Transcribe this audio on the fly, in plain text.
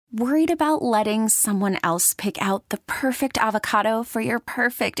Worried about letting someone else pick out the perfect avocado for your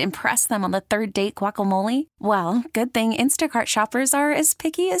perfect impress them on the third date guacamole? Well, good thing Instacart shoppers are as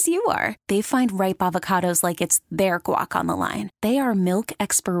picky as you are. They find ripe avocados like it's their guac on the line. They are milk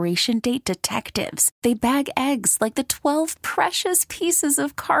expiration date detectives. They bag eggs like the 12 precious pieces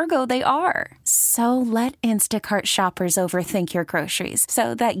of cargo they are. So let Instacart shoppers overthink your groceries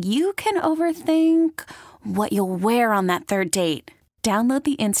so that you can overthink what you'll wear on that third date. Download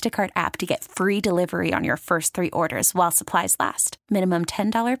the Instacart app to get free delivery on your first 3 orders while supplies last. Minimum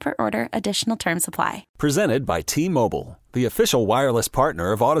 $10 per order. Additional terms apply. Presented by T-Mobile, the official wireless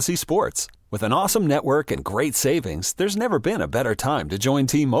partner of Odyssey Sports. With an awesome network and great savings, there's never been a better time to join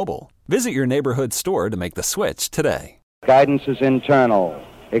T-Mobile. Visit your neighborhood store to make the switch today. Guidance is internal.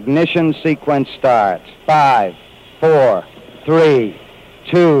 Ignition sequence starts. 5, 4, 3,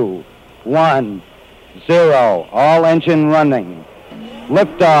 2, 1, 0. All engine running.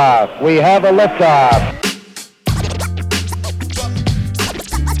 Liftoff. We have a liftoff.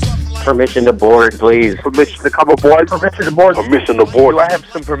 Permission to board, please. Permission to come aboard. Permission to board. Permission to board. Do I have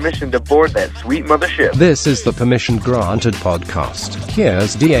some permission to board that sweet mothership? This is the Permission Granted podcast.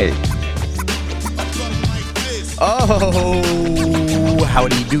 Here's DA. Oh,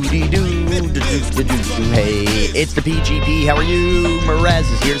 howdy doody doo. Hey, it's the PGP. How are you? Merez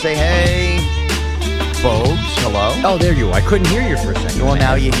is here to say hey. Bogues, hello. Oh, there you are. I couldn't hear you for a second. Well,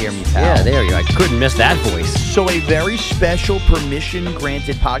 now you hear me, pal. Yeah, there you are. I couldn't miss that voice. So a very special permission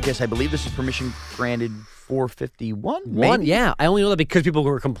granted podcast. I believe this is permission granted 451. Yeah. I only know that because people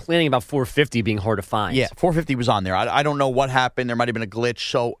were complaining about 450 being hard to find. Yeah, 450 was on there. I don't know what happened. There might have been a glitch.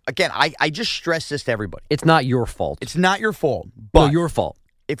 So, again, I just stress this to everybody. It's not your fault. It's not your fault. But no, your fault.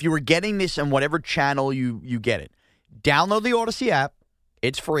 If you were getting this on whatever channel you get it, download the Odyssey app.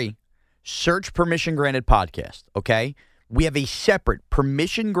 It's free. Search Permission Granted Podcast, okay? We have a separate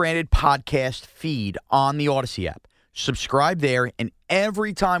Permission Granted Podcast feed on the Odyssey app. Subscribe there, and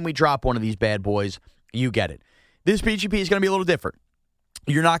every time we drop one of these bad boys, you get it. This PGP is going to be a little different.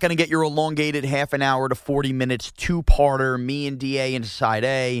 You're not going to get your elongated half an hour to 40 minutes two-parter, me and DA into side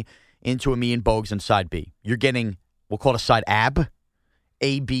A, into a me and Bogues in side B. You're getting, we'll call it a side AB,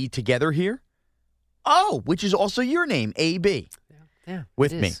 AB together here. Oh, which is also your name, AB,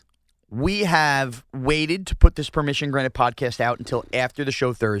 with me. We have waited to put this Permission Granted podcast out until after the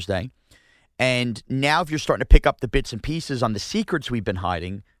show Thursday. And now if you're starting to pick up the bits and pieces on the secrets we've been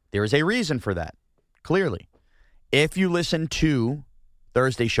hiding, there is a reason for that, clearly. If you listen to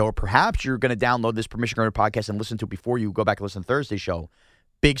Thursday's show, or perhaps you're going to download this Permission Granted podcast and listen to it before you go back and listen to Thursday's show,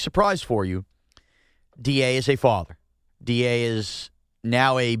 big surprise for you, DA is a father. DA is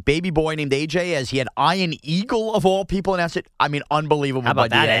now a baby boy named AJ, as he had Iron Eagle of all people announce it. I mean, unbelievable. How about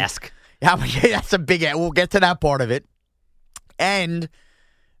that DA. ask? Yeah, that's a big. We'll get to that part of it. And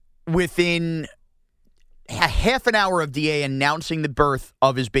within a half an hour of DA announcing the birth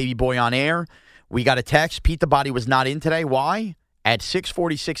of his baby boy on air, we got a text. Pete the Body was not in today. Why? At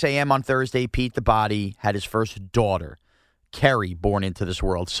 6:46 a.m. on Thursday, Pete the Body had his first daughter, Kerry, born into this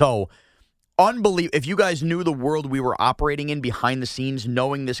world. So, unbelievable. If you guys knew the world we were operating in behind the scenes,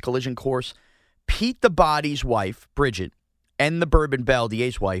 knowing this collision course, Pete the Body's wife, Bridget, and the Bourbon Belle,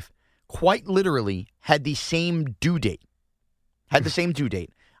 DA's wife, quite literally had the same due date.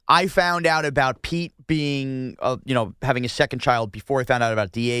 I found out about Pete being, having a second child before I found out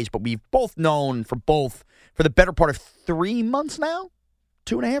about DA's, but we've both known for the better part of 3 months now?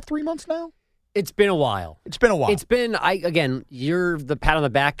 2.5, 3 months now? It's been a while. It's been, again, you're the pat on the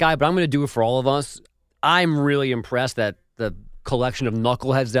back guy, but I'm going to do it for all of us. I'm really impressed that the collection of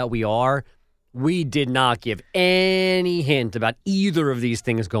knuckleheads that we are, we did not give any hint about either of these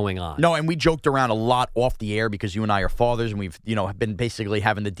things going on. No, and we joked around a lot off the air because you and I are fathers, and we've, been basically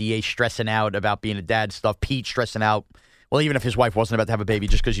having the DA stressing out about being a dad stuff, Pete stressing out. Well, even if his wife wasn't about to have a baby,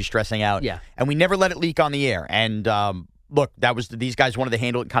 just because he's stressing out. Yeah. And we never let it leak on the air. And look, these guys wanted to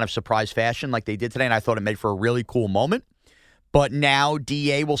handle it in kind of surprise fashion like they did today, and I thought it made for a really cool moment. But now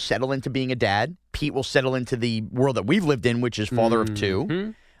DA will settle into being a dad. Pete will settle into the world that we've lived in, which is father of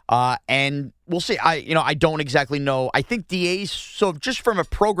two. And we'll see. I don't exactly know. I think DA's, so just from a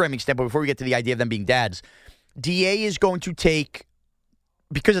programming standpoint, before we get to the idea of them being dads, DA is going to take,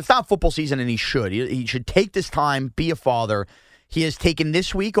 because it's not football season and he should take this time, be a father. He has taken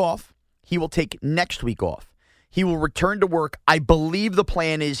this week off. He will take next week off. He will return to work. I believe the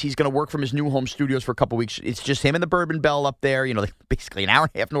plan is he's going to work from his new home studios for a couple weeks. It's just him and the Bourbon Belle up there, basically an hour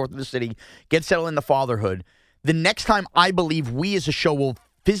and a half north of the city, get settled into fatherhood. The next time I believe we as a show will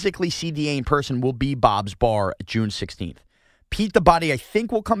physically see DA in person will be Bob's Bar June 16th. Pete, the body, I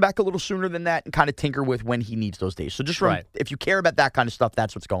think, will come back a little sooner than that and kind of tinker with when he needs those days. So just if you care about that kind of stuff,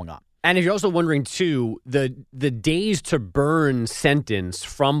 that's what's going on. And if you're also wondering, too, the days to burn sentence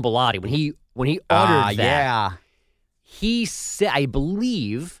from Bilotti, when he uttered that, he said, I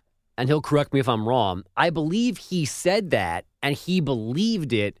believe, and he'll correct me if I'm wrong, I believe he said that, and he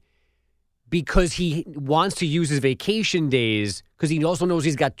believed it because he wants to use his vacation days, because he also knows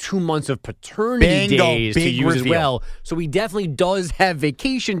he's got 2 months of paternity days to use as well. So he definitely does have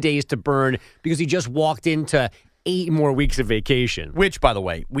vacation days to burn because he just walked into 8 more weeks of vacation. Which, by the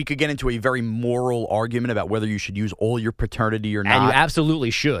way, we could get into a very moral argument about whether you should use all your paternity or not. And you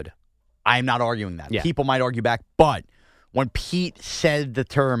absolutely should. I'm not arguing that. Yeah. People might argue back, but when Pete said the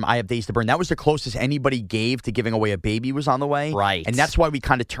term, I have days to burn, that was the closest anybody gave to giving away a baby was on the way. Right. And that's why we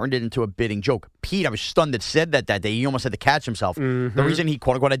kind of turned it into a bidding joke. Pete, I was stunned that said that day. He almost had to catch himself. Mm-hmm. The reason he,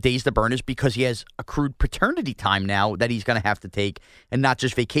 quote-unquote, had days to burn is because he has accrued paternity time now that he's going to have to take and not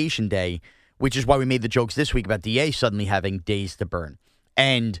just vacation day, which is why we made the jokes this week about DA suddenly having days to burn.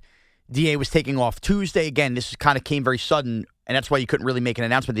 And DA was taking off Tuesday. Again, this kind of came very sudden. And that's why you couldn't really make an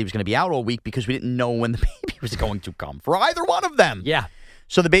announcement that he was going to be out all week because we didn't know when the baby was going to come for either one of them. Yeah.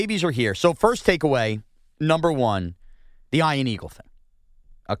 So the babies are here. So first takeaway, number one, the Iron Eagle thing.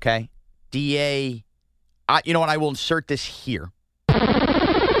 Okay? DA, you know what? I will insert this here.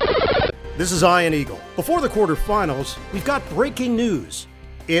 This is Iron Eagle. Before the quarterfinals, we've got breaking news.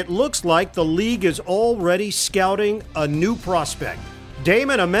 It looks like the league is already scouting a new prospect.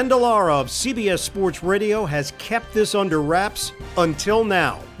 Damon Amendolara of CBS Sports Radio has kept this under wraps until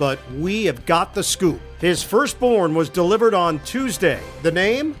now, but we have got the scoop. His firstborn was delivered on Tuesday. The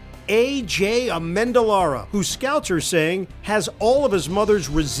name? A.J. Amendolara, who scouts are saying has all of his mother's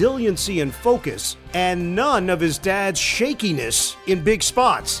resiliency and focus and none of his dad's shakiness in big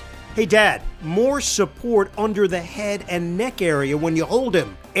spots. Hey, Dad, more support under the head and neck area when you hold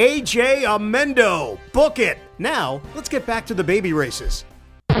him. A.J. Amendo, book it. Now, let's get back to the baby races.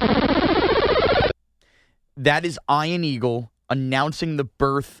 That is Iron Eagle announcing the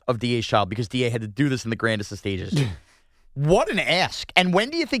birth of DA's child because DA had to do this in the grandest of stages. What an ask. And when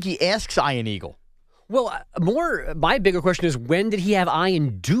do you think he asks Iron Eagle? Well, my bigger question is, when did he have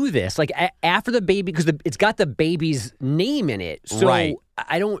Ian do this? Like, after the baby, because it's got the baby's name in it. So right.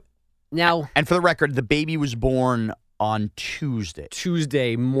 I don't, now. And for the record, the baby was born on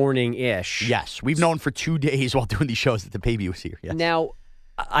Tuesday morning-ish. Yes. We've known for 2 days while doing these shows that the baby was here. Yes. Now,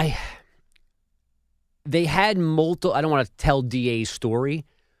 they had multiple, I don't want to tell DA's story,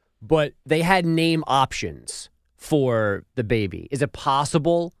 but they had name options for the baby. Is it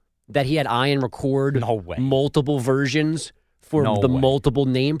possible that he had Ian record multiple versions for multiple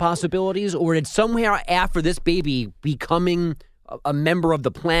name possibilities? Or did somewhere after this baby becoming a member of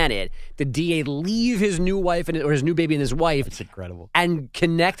the planet, did DA leave his new wife or his new baby and his wife? That's incredible. And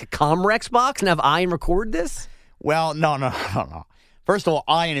connect Comrex box and have Ian record this? Well, no. First of all,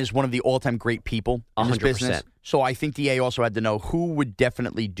 Ian is one of the all-time great people in this 100%. business. So I think DA also had to know who would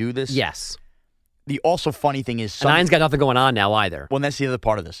definitely do this. Yes. The also funny thing is... And Ian's got nothing going on now either. Well, that's the other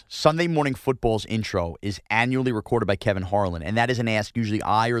part of this. Sunday Morning Football's intro is annually recorded by Kevin Harlan, and that is an ask usually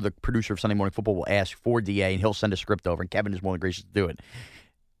I or the producer of Sunday Morning Football will ask for DA, and he'll send a script over, and Kevin is more than gracious to do it.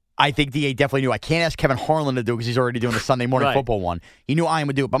 I think DA definitely knew. I can't ask Kevin Harlan to do it because he's already doing the Sunday Morning Football one. He knew Ian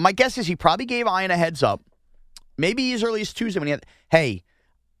would do it. But my guess is he probably gave Ian a heads up, maybe as early as Tuesday when he had, hey,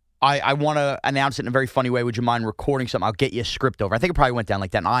 I want to announce it in a very funny way. Would you mind recording something? I'll get you a script over. I think it probably went down like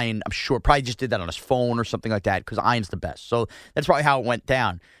that. And Ian, I'm sure, probably just did that on his phone or something like that because Ian's the best. So that's probably how it went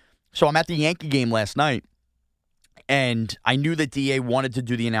down. So I'm at the Yankee game last night, and I knew that DA wanted to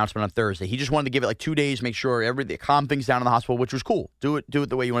do the announcement on Thursday. He just wanted to give it like 2 days, make sure everything, calm things down in the hospital, which was cool. Do it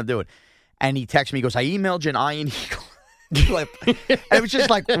the way you want to do it. And he texted me, he goes, I emailed you an Ian Eagle clip. And it was just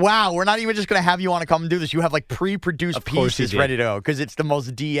like, wow, we're not even just going to have you on to come and do this. You have like pre-produced pieces ready to go because it's the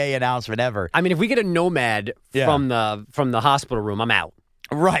most DA announcement ever. I mean, if we get a nomad from the hospital room, I'm out.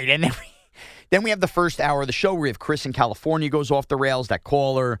 Right. And then we have the first hour of the show where we have Chris in California goes off the rails, that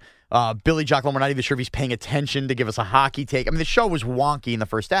caller. Billy Jacqueline, we're not even sure if he's paying attention to give us a hockey take. I mean, the show was wonky in the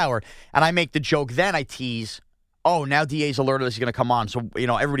first hour. And I make the joke, then I tease, oh, now DA's alerted us he's going to come on. So,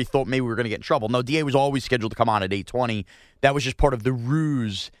 everybody thought maybe we were going to get in trouble. No, DA was always scheduled to come on at 8:20. That was just part of the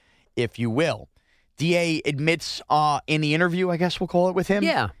ruse, if you will. DA admits in the interview, I guess we'll call it with him.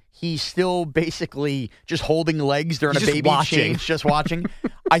 Yeah. He's still basically just holding legs during He's a baby change, just watching.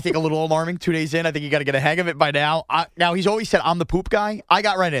 I think a little alarming 2 days in. I think you got to get a hang of it by now. Now, he's always said, I'm the poop guy. I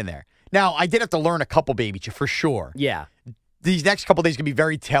got right in there. Now, I did have to learn a couple baby for sure. Yeah. These next couple days can be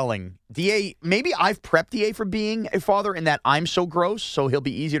very telling. DA, maybe I've prepped DA for being a father in that I'm so gross, so he'll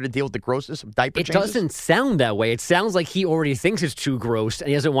be easier to deal with the grossness of diaper changes. It doesn't sound that way. It sounds like he already thinks it's too gross and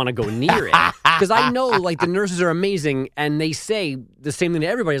he doesn't want to go near it. Because I know, like, the nurses are amazing, and they say the same thing to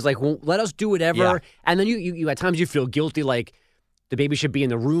everybody. It's like, well, let us do whatever. Yeah. And then you at times you feel guilty, like the baby should be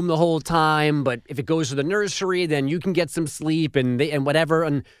in the room the whole time, but if it goes to the nursery, then you can get some sleep and whatever.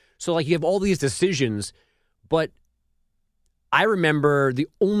 And so, like, you have all these decisions, but I remember the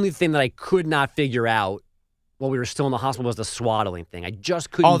only thing that I could not figure out while we were still in the hospital was the swaddling thing. I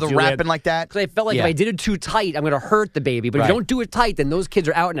just couldn't do it. Oh, the wrapping like that? Because I felt like if I did it too tight, I'm going to hurt the baby. But if you don't do it tight, then those kids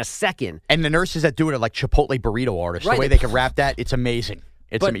are out in a second. And the nurses that do it are like Chipotle burrito artists. Right. The way they can wrap that, it's amazing.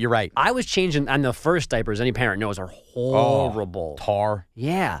 You're right. I was changing, and the first diapers, any parent knows, are horrible. Tar.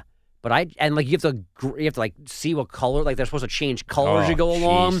 Yeah. But you have to like see what color, like they're supposed to change colors as you go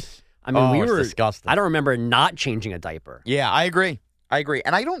along. Geez. I mean, we were disgusting. I don't remember not changing a diaper. Yeah, I agree.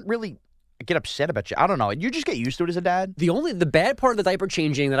 And I don't really get upset about you. I don't know. You just get used to it as a dad. The bad part of the diaper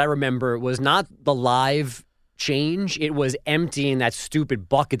changing that I remember was not the live change. It was emptying that stupid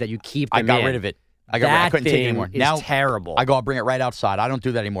bucket that you keep them I got rid of it. I couldn't take it anymore. Now terrible. I'll bring it right outside. I don't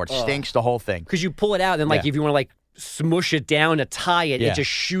do that anymore. It stinks, the whole thing. Because you pull it out, and then if you want to like smush it down to tie it, it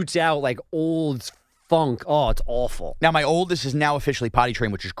just shoots out like old funk. Oh, it's awful. Now my oldest is now officially potty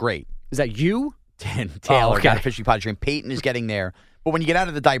trained, which is great. Is that you? Taylor got officially potty trained. Peyton is getting there. But when you get out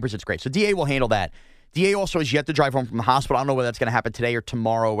of the diapers, it's great. So DA will handle that. DA also has yet to drive home from the hospital. I don't know whether that's going to happen today or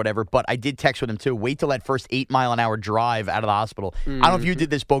tomorrow or whatever, but I did text with him too. Wait till that first 8-mile-an-hour drive out of the hospital. I don't know if you did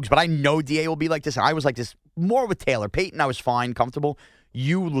this, Bogues, but I know DA will be like this. I was like this more with Taylor. Peyton, I was fine, comfortable.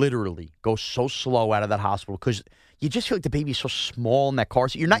 You literally go so slow out of that hospital because you just feel like the baby's so small in that car.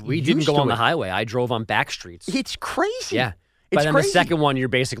 So you're not We used didn't go to on it. the highway. I drove on back streets. It's crazy. Yeah. It's But then crazy. the second one,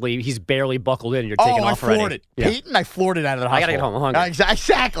 he's barely buckled in and you're taking off already. I floored it. Yeah. Peyton, I floored it out of the hospital. I got to get home. I'm hungry.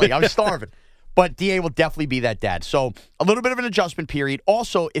 Exactly. I was starving. But DA will definitely be that dad. So a little bit of an adjustment period.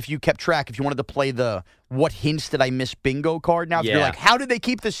 Also, if you kept track, if you wanted to play the what hints did I miss bingo card now, if you're like, how did they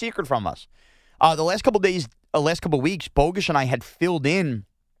keep this secret from us? The last couple of weeks, Bogues and I had filled in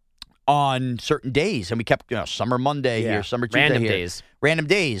on certain days, and we kept Summer Monday here, Summer Tuesday random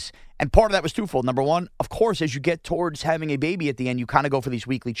days. And part of that was twofold. Number one, of course, as you get towards having a baby at the end, you kind of go for these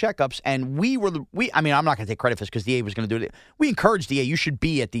weekly checkups. And I'm not going to take credit for this because DA was going to do it. We encouraged DA, you should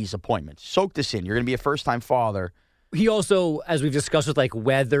be at these appointments. Soak this in. You're going to be a first-time father. He also, as we've discussed with like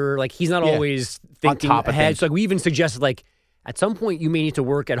weather, like he's not always thinking on top ahead. Of so like we even suggested like at some point you may need to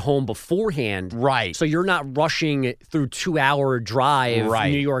work at home beforehand. Right. So you're not rushing through 2-hour drive,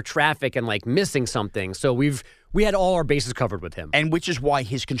 New York traffic and like missing something. So we had all our bases covered with him. And which is why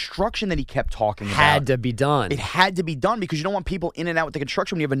his construction that he kept talking about had to be done. It had to be done because you don't want people in and out with the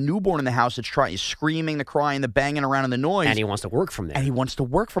construction when you have a newborn in the house that's screaming, the crying, the banging around and the noise. And he wants to work from there. And he wants to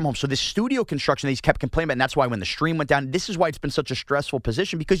work from home. So this studio construction that he's kept complaining about, and that's why when the stream went down, this is why it's been such a stressful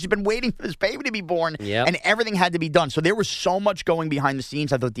position because he's been waiting for this baby to be born and everything had to be done. So there was so much going behind the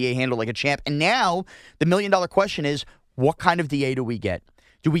scenes. I thought DA handled like a champ. And now the $1 million question is, what kind of DA do we get?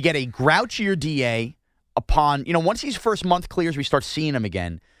 Do we get a grouchier DA upon, once his first month clears, we start seeing him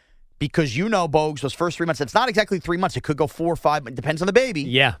again? Because Bogues, those first 3 months, it's not exactly 3 months. It could go 4 or 5, but it depends on the baby.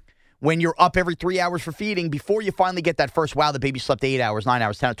 Yeah. When you're up every 3 hours for feeding, before you finally get that first, wow, the baby slept 8 hours, 9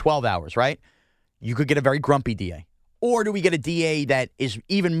 hours, 10 or 12 hours, right? You could get a very grumpy DA. Or do we get a DA that is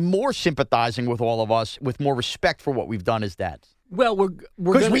even more sympathizing with all of us, with more respect for what we've done as dads? Well,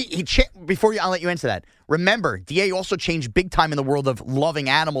 before I'll let you answer that. Remember, DA also changed big time in the world of loving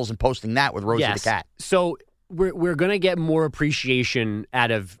animals and posting that with Rosie the cat. So we're going to get more appreciation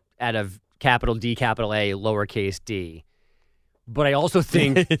out of capital D, capital A, lowercase d. But I also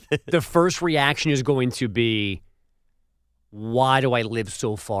think the first reaction is going to be, why do I live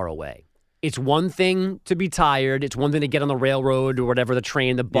so far away? It's one thing to be tired. It's one thing to get on the railroad or whatever, the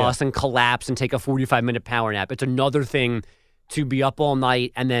train, the bus, and collapse and take a 45-minute power nap. It's another thing to be up all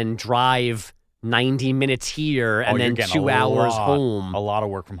night and then drive 90 minutes here and then 2 hours home. A lot of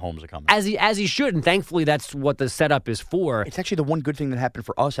work from homes are coming. As he should, and thankfully that's what the setup is for. It's actually the one good thing that happened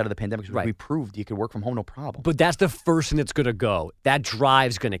for us out of the pandemic is we proved you could work from home no problem. But that's the first thing that's going to go. That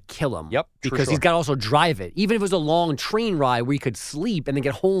drive's going to kill him. Yep. Because he's got to also drive it. Even if it was a long train ride where he could sleep and then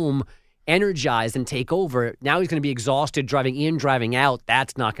get home energized and take over, now he's going to be exhausted driving in, driving out.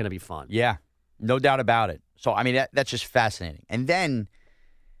 That's not going to be fun. Yeah, no doubt about it. So, I mean, that's just fascinating. And then,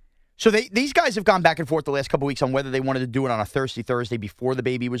 so these guys have gone back and forth the last couple of weeks on whether they wanted to do it on a Thursday before the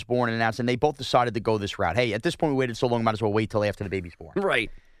baby was born and announced, and they both decided to go this route. Hey, at this point, we waited so long, might as well wait till after the baby's born. Right.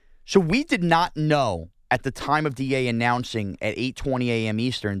 So we did not know at the time of DA announcing at 8:20 a.m.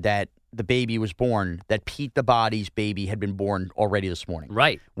 Eastern that the baby was born, that Pete the Body's baby had been born already this morning.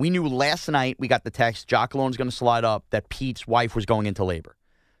 Right. We knew last night, we got the text, Jocalone's going to slide up, that Pete's wife was going into labor.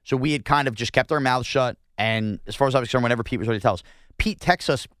 So we had kind of just kept our mouths shut, and as far as I was concerned, whenever Pete was ready to tell us, Pete texts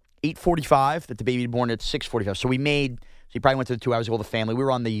us 8:45 that the baby had born at 6:45. So he probably went to the 2 hours ago with the family. We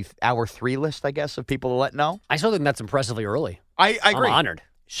were on the hour 3 list, I guess, of people to let know. I still think that's impressively early. I agree. I'm honored.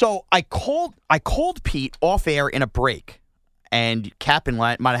 So I called Pete off air in a break, and Captain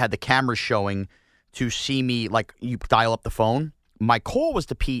might have had the cameras showing to see me, like, you dial up the phone. My call was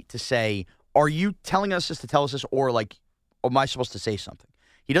to Pete to say, are you telling us this to tell us this, or am I supposed to say something?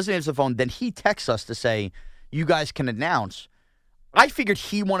 He doesn't answer the phone. Then he texts us to say, you guys can announce. I figured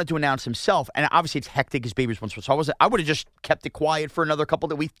he wanted to announce himself, and obviously it's hectic. His baby's once, so I would have just kept it quiet for another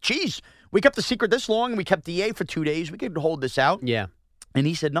couple of weeks. Jeez, we kept the secret this long, and we kept DA for 2 days. We could hold this out. Yeah. And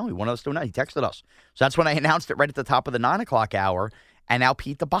he said no. He wanted us to announce. He texted us. So that's when I announced it right at the top of the 9 o'clock hour, and now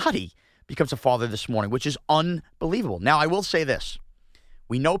Pete the Body becomes a father this morning, which is unbelievable. Now, I will say this.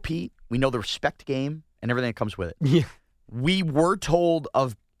 We know Pete. We know the respect game and everything that comes with it. Yeah. We were told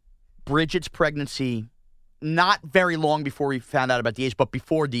of Bridget's pregnancy not very long before we found out about DA's, but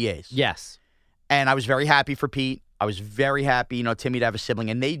before DA's. Yes. And I was very happy for Pete. I was very happy, Timmy to have a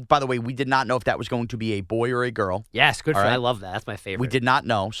sibling. And by the way, we did not know if that was going to be a boy or a girl. Yes, good for right? I love that. That's my favorite. We did not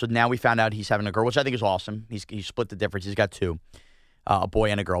know. So now we found out he's having a girl, which I think is awesome. He split the difference. He's got 2, a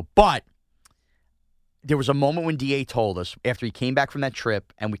boy and a girl. But there was a moment when DA told us after he came back from that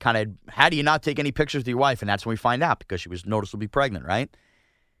trip, and we kind of, how do you not take any pictures with your wife? And that's when we find out, because she was noticeably pregnant, right?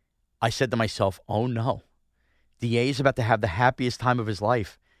 I said to myself, oh no. DA is about to have the happiest time of his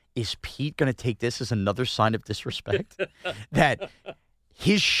life. Is Pete going to take this as another sign of disrespect? That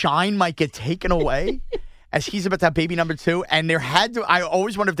his shine might get taken away as he's about to have baby number 2? And I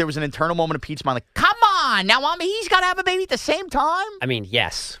always wonder if there was an internal moment of Pete's mind, like, come on, now he's got to have a baby at the same time? I mean,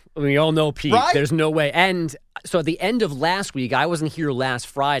 yes. We all know Pete. Right? There's no way. And so at the end of last week, I wasn't here last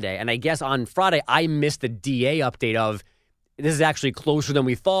Friday, and I guess on Friday, I missed the DA update of, this is actually closer than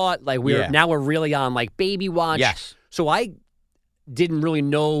we thought. Like, now we're really on, like, baby watch. Yes. So I didn't really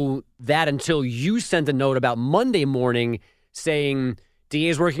know that until you sent a note about Monday morning saying,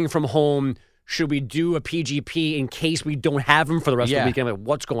 DA's working from home. Should we do a PGP in case we don't have him for the rest of the weekend? I'm like,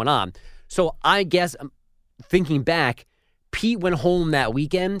 what's going on? So I guess, thinking back, Pete went home that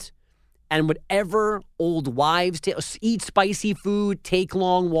weekend, and whatever old wives eat spicy food, take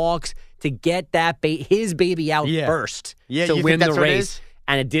long walks to get that his baby out first to win the race.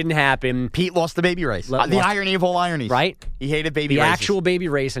 And it didn't happen. Pete lost the baby race. The irony of all ironies. Right? He hated baby races. The actual baby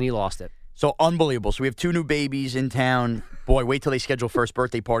race, and he lost it. So unbelievable. So we have 2 new babies in town. Boy, wait till they schedule first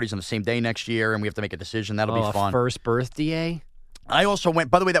birthday parties on the same day next year, and we have to make a decision. That'll be fun. First birthday? I also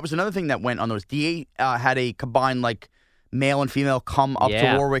went, by the way, that was another thing that went on those. DA had a combined, like, male and female come up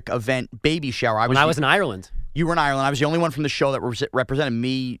to Warwick event baby shower. I was in Ireland. You were in Ireland. I was the only one from the show that represented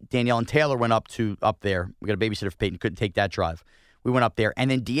me. Danielle and Taylor went up there. We got a babysitter for Peyton. Couldn't take that drive. We went up there,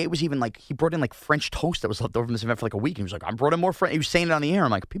 and then DA was even like, he brought in like French toast that was left over from this event for like a week. He was like, I brought in more French. He was saying it on the air. I'm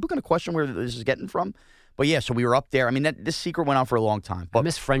like, people going to question where this is getting from? But yeah, so we were up there. I mean, this secret went on for a long time. But I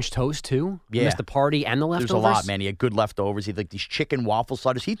miss French toast too. Yeah. I miss the party and the leftovers. There's a lot, man. He had good leftovers. He had like these chicken waffle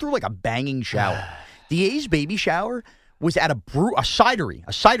sliders. He threw like a banging shower. DA's baby shower was at a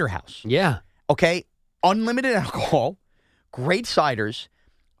cider house. Yeah. Okay, unlimited alcohol, great ciders,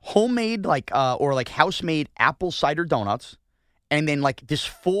 homemade or house-made apple cider donuts. And then, like, this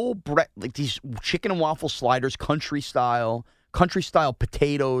full these chicken and waffle sliders, country style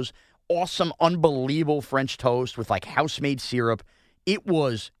potatoes, awesome, unbelievable French toast with, like, house-made syrup. It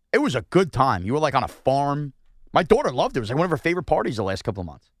was a good time. You were, like, on a farm. My daughter loved it. It was, like, one of her favorite parties the last couple of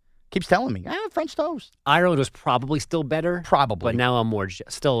months. Keeps telling me, French toast. Ireland was probably still better. Probably. But now I'm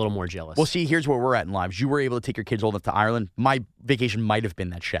still a little more jealous. Well, see, here's where we're at in lives. You were able to take your kids all up to Ireland. My vacation might have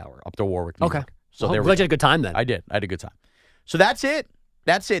been that shower up to Warwick, New York. So glad you had a good time then. I did. I had a good time. So that's it.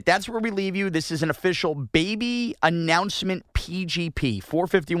 That's where we leave you. This is an official baby announcement PGP.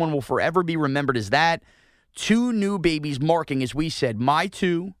 451 will forever be remembered as that. 2 new babies marking, as we said, my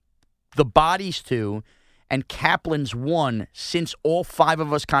 2, the Body's 2, and Kaplan's 1, since all 5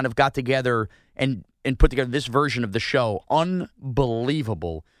 of us kind of got together and put together this version of the show.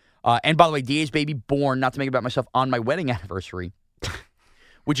 Unbelievable. And by the way, DA's baby born, not to make it about myself, on my wedding anniversary,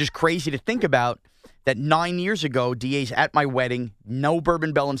 which is crazy to think about. That 9 years ago, DA's at my wedding, no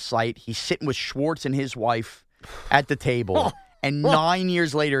Bourbon Bell in sight. He's sitting with Schwartz and his wife at the table. And 9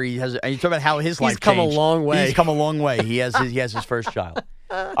 years later, you talk about how his life changed. He's come a long way. He's come a long way. He has his first child.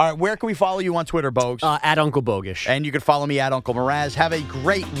 All right, where can we follow you on Twitter, Bogues? At Uncle Bogish. And you can follow me at Uncle Miraz. Have a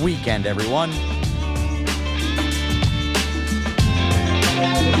great weekend, everyone.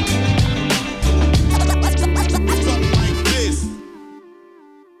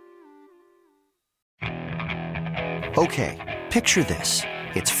 Okay, picture this.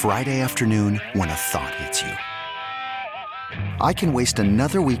 It's Friday afternoon when a thought hits you. I can waste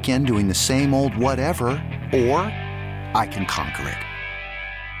another weekend doing the same old whatever, or I can conquer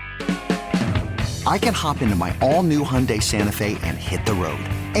it. I can hop into my all-new Hyundai Santa Fe and hit the road.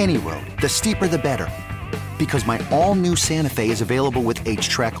 Any road. The steeper, the better. Because my all-new Santa Fe is available with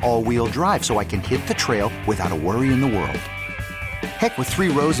H-Track all-wheel drive, so I can hit the trail without a worry in the world. Heck, with 3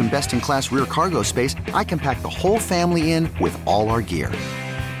 rows and best-in-class rear cargo space, I can pack the whole family in with all our gear.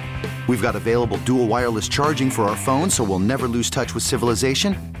 We've got available dual wireless charging for our phones, so we'll never lose touch with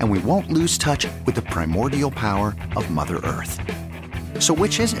civilization, and we won't lose touch with the primordial power of Mother Earth. So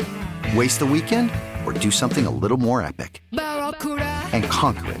which is it? Waste the weekend or do something a little more epic? And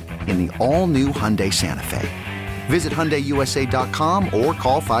conquer it in the all-new Hyundai Santa Fe. Visit HyundaiUSA.com or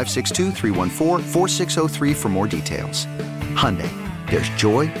call 562-314-4603 for more details. Hyundai, there's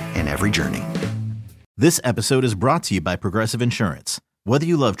joy in every journey. This episode is brought to you by Progressive Insurance. Whether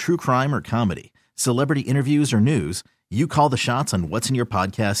you love true crime or comedy, celebrity interviews or news, you call the shots on what's in your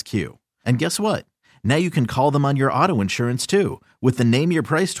podcast queue. And guess what? Now you can call them on your auto insurance too with the Name Your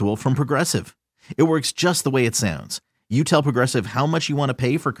Price tool from Progressive. It works just the way it sounds. You tell Progressive how much you want to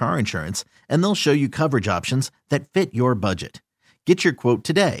pay for car insurance, and they'll show you coverage options that fit your budget. Get your quote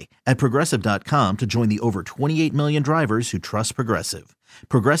today at Progressive.com to join the over 28 million drivers who trust Progressive.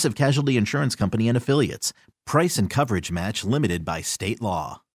 Progressive Casualty Insurance Company and Affiliates. Price and coverage match limited by state law.